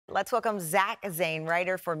Let's welcome Zane,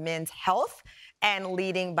 writer for Men's Health and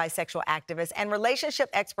leading bisexual activist, and relationship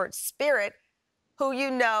expert Spirit, who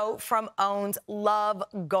you know from OWN's Love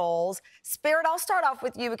Goals. Spirit, I'll start off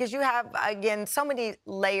with you because you have, again, so many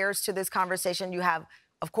layers to this conversation. You have,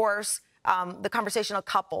 of course, the conversation of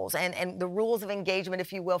couples and the rules of engagement,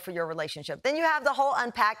 if you will, for your relationship. Then you have the whole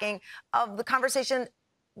unpacking of the conversation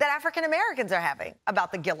that African Americans are having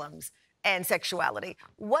about the Gillums and sexuality.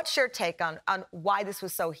 What's your take on why this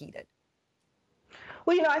was so heated?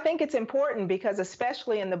 Well, I think it's important because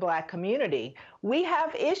especially in the Black community, we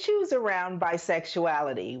have issues around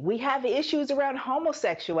bisexuality. We have issues around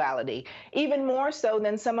homosexuality, even more so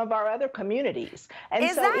than some of our other communities. And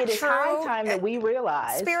so it is high time that we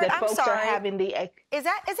realize that folks are having the... Is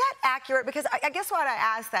that accurate? Because I guess why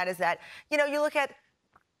I ask that is that, you look at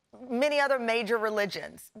many other major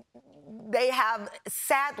religions. They have,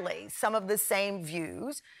 sadly, some of the same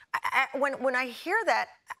views. When I hear that,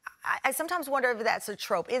 I sometimes wonder if that's a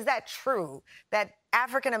trope. Is that true, that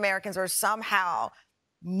African Americans are somehow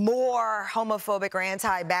more homophobic or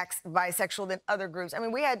anti-bisexual than other groups? I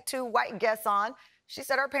mean, we had 2 white guests on. She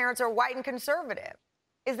said her parents are white and conservative.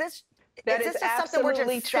 Is this just something we're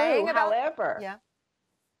just saying about?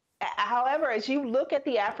 However, as you look at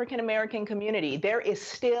the African American community, there is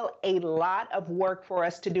still a lot of work for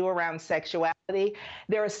us to do around sexuality.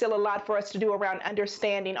 There is still a lot for us to do around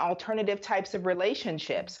understanding alternative types of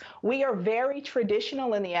relationships. We are very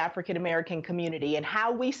traditional in the African American community, and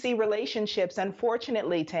how we see relationships,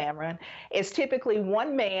 unfortunately, Tamron, is typically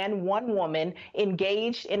one man, one woman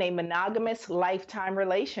engaged in a monogamous lifetime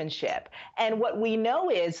relationship. And what we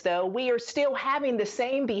know is, though, we are still having the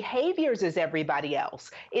same behaviors as everybody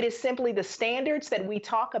else. It is simply the standards that we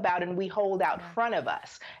talk about and we hold out front of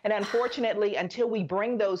us. And unfortunately, until we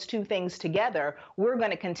bring those 2 things together, we're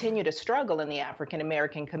going to continue to struggle in the African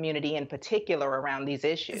American community in particular around these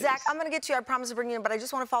issues. Zach, I'm going to get to you. I promise to bring you in, but I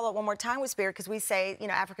just want to follow up one more time with Spirit, because we say,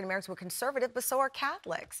 African Americans were conservative, but so are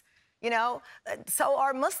Catholics, so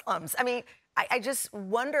are Muslims. I mean, I just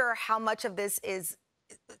wonder how much of this is,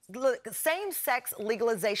 look, same-sex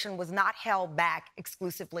legalization was not held back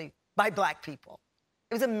exclusively by Black people.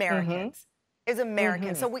 It was Americans. It was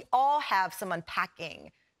Americans. So we all have some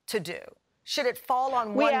unpacking to do. Should it fall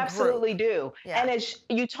on one group? We absolutely do. Yeah. And as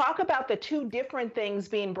you talk about the 2 different things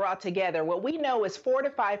being brought together, what we know is 4 to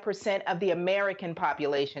 5% of the American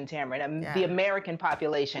population, Tamron, the American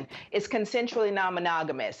population is consensually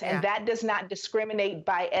non-monogamous, and that does not discriminate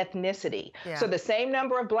by ethnicity. So the same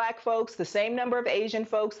number of Black folks, the same number of Asian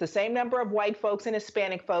folks, the same number of white folks and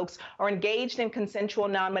Hispanic folks are engaged in consensual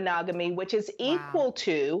non-monogamy, which is equal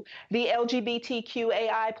to the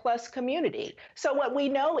LGBTQAI plus community. So what we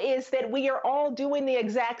know is that we are all doing the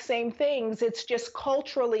exact same things. It's just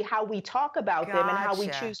culturally how we talk about them and how we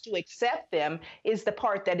choose to accept them is the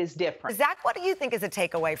part that is different. Zach, what do you think is a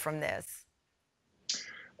takeaway from this?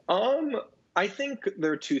 I think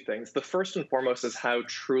there are 2 things. The first and foremost is how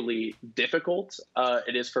truly difficult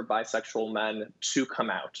it is for bisexual men to come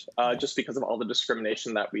out, just because of all the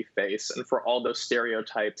discrimination that we face and for all those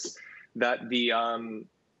stereotypes that the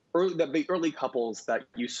early couples that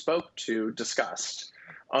you spoke to discussed.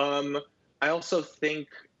 I also think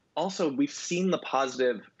we've seen the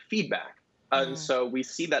positive feedback. And so we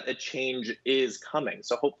see that a change is coming.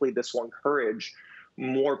 So hopefully this will encourage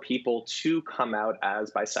more people to come out as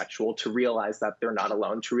bisexual, to realize that they're not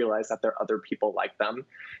alone, to realize that there are other people like them,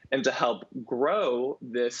 and to help grow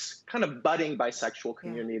this kind of budding bisexual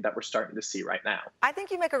community that we're starting to see right now. I think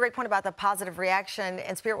you make a great point about the positive reaction,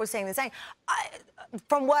 and Spirit was saying the same.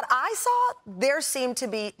 From what I saw, there seemed to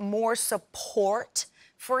be more support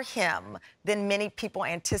for him than many people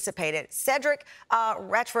anticipated. Sedrick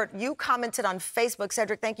Ratchford, you commented on Facebook.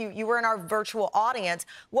 Sedrick, thank you. You were in our virtual audience.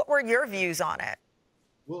 What were your views on it?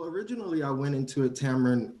 Well, originally I went into it,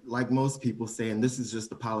 Tamron, like most people, saying this is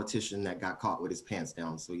just a politician that got caught with his pants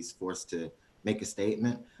down, so he's forced to make a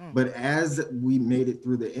statement. But as we made it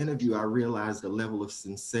through the interview, I realized the level of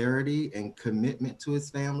sincerity and commitment to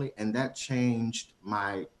his family, and that changed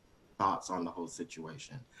my thoughts on the whole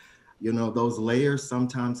situation. Those layers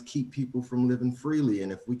sometimes keep people from living freely.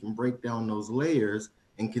 And if we can break down those layers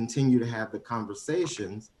and continue to have the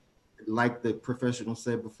conversations, like the professional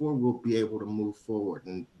said before, we'll be able to move forward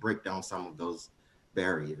and break down some of those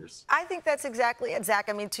barriers. I think that's exactly it, Zach.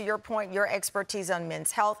 I mean, to your point, your expertise on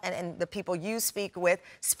men's health and the people you speak with,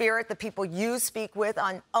 Spirit, the people you speak with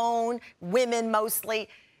on OWN, women mostly.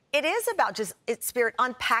 It is about Spirit,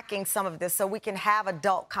 unpacking some of this so we can have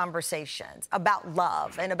adult conversations about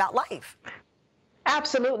love and about life.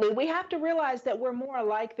 Absolutely. We have to realize that we're more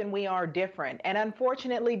alike than we are different. And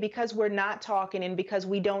unfortunately, because we're not talking and because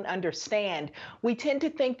we don't understand, we tend to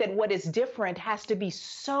think that what is different has to be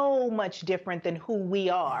so much different than who we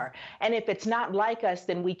are. And if it's not like us,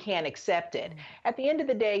 then we can't accept it. At the end of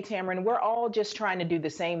the day, Tamron, we're all just trying to do the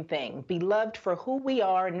same thing, be loved for who we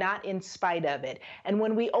are, not in spite of it. And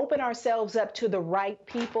when we open ourselves up to the right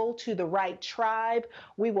people, to the right tribe,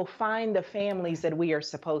 we will find the families that we are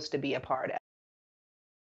supposed to be a part of.